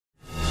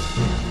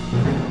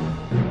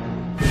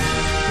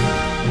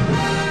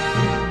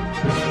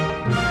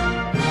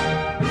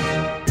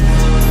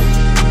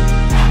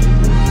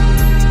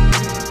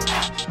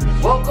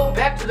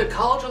the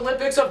College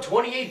Olympics of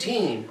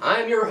 2018.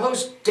 I'm your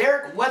host,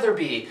 Derek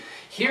Weatherby.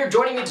 Here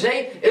joining me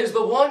today is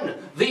the one,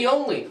 the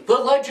only, the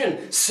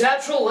legend,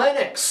 Satchel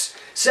Lennox.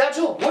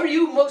 Satchel, what are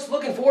you most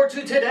looking forward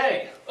to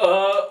today?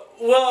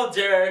 Well,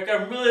 Derek,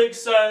 I'm really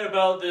excited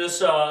about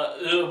this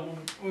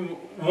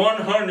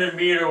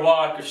 100-meter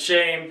walk of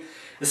shame,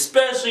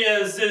 especially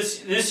as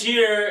this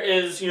year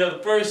is, the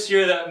first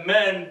year that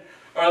men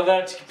are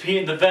allowed to compete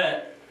in the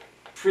event.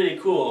 Pretty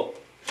cool.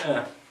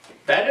 Yeah.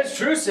 That is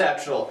true,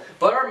 Satchel,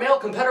 but our male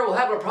competitor will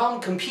have a problem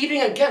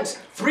competing against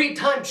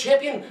three-time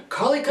champion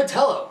Carly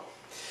Catullo.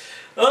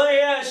 Oh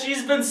yeah,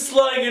 she's been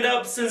slugging it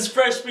up since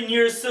freshman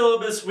year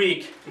syllabus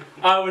week.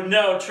 I would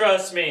know,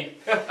 trust me.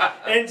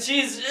 And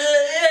she's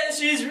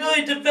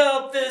really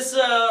developed this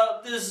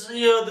high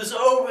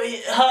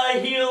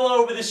heel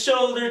over the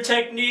shoulder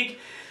technique.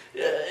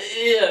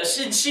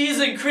 She's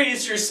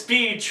increased her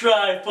speed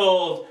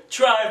trifold,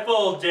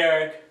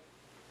 Derek.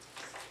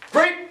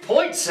 Great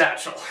point,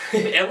 Satchel.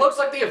 It looks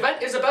like the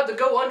event is about to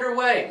go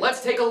underway.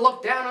 Let's take a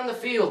look down on the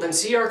field and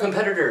see our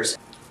competitors.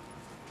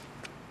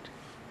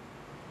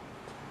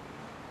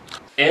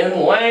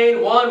 In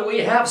lane 1, we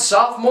have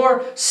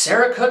sophomore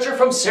Sarah Kutcher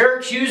from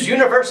Syracuse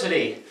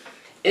University.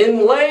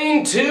 In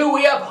lane 2,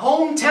 we have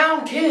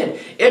hometown kid.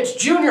 It's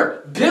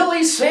junior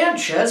Billy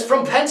Sanchez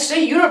from Penn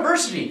State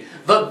University,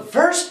 the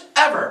first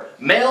ever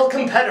male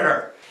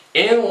competitor.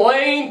 In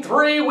lane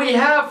 3, we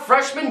have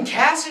freshman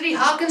Cassidy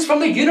Hopkins from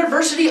the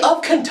University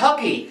of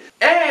Kentucky.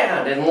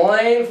 And in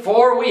lane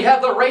 4, we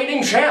have the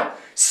reigning champ,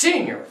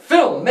 senior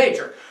film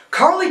major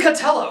Carly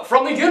Catullo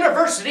from the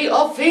University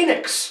of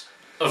Phoenix.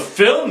 A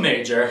film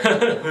major?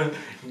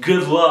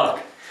 Good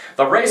luck.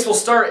 The race will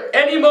start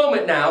any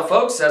moment now,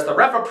 folks, as the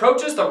ref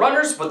approaches the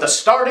runners with the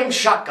starting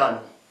shotgun.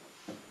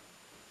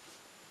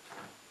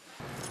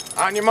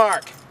 On your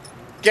mark,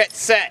 get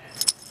set.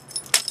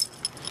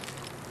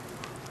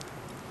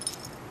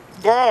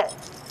 Go.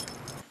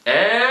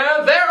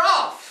 And they're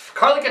off!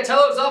 Carly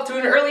Catullo is off to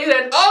an early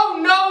lead. Oh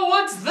no,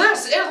 what's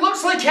this? It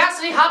looks like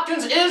Cassidy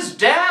Hopkins is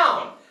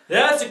down!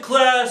 That's a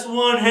class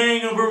 1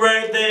 hangover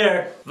right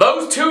there.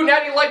 Those two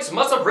natty lights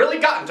must have really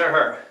gotten to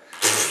her.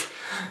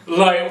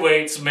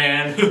 Lightweights,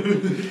 man.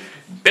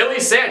 Billy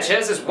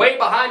Sanchez is way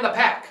behind the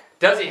pack.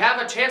 Does he have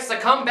a chance to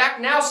come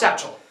back now,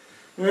 Satchel?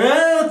 I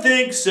don't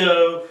think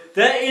so.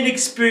 That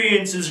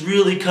inexperience is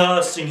really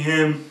costing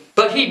him.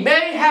 But he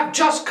may have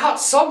just cut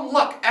some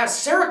luck as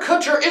Sarah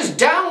Kutcher is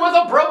down with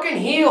a broken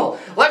heel.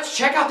 Let's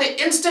check out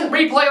the instant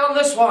replay on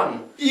this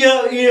one.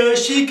 Yeah,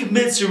 she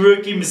commits a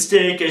rookie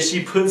mistake as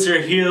she puts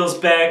her heels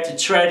back to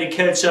try to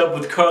catch up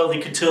with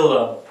Carly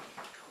Catullo.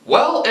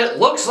 Well, it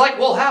looks like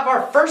we'll have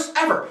our first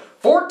ever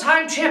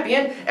four-time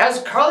champion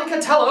as Carly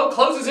Catullo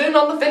closes in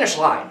on the finish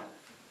line.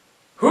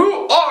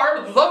 Who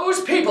are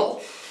those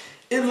people?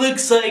 It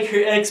looks like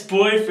her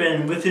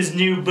ex-boyfriend with his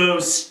new beau,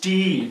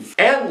 Steve.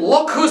 And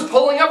look who's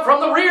pulling up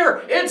from the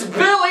rear. It's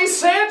Billy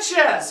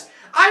Sanchez.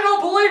 I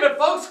don't believe it,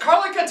 folks.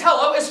 Carly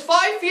Catullo is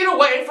 5 feet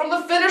away from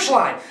the finish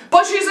line,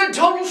 but she's in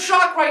total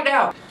shock right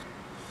now.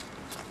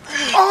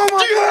 Oh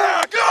my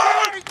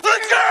God!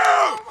 Let's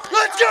go!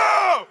 Let's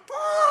go!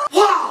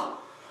 Wow!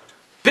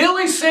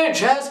 Billy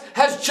Sanchez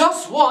has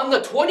just won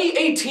the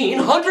 2018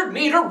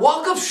 100-meter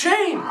walk of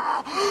shame.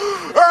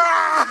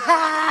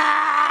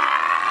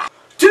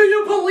 Do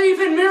you believe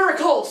in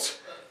miracles?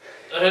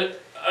 I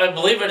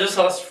believe I just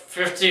lost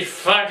 50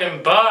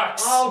 fucking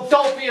bucks. Oh,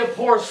 don't be a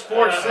poor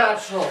sport,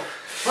 Satchel.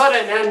 What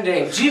an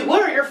ending. Gee,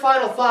 what are your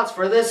final thoughts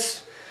for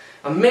this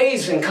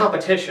amazing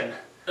competition?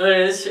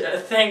 I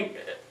think...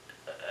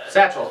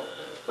 Satchel.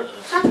 Can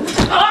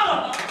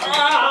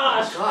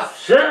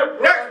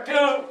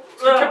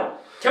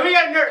we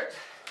get a nurse?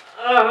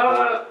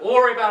 We'll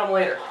worry about him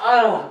later.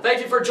 Thank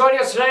you for joining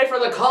us today for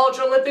the College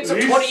Olympics of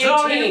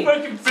 2018.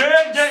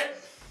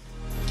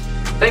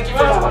 Thank you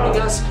for joining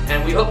us,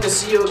 and we hope to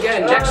see you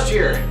again next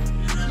year.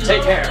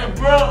 Take care.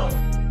 Bro.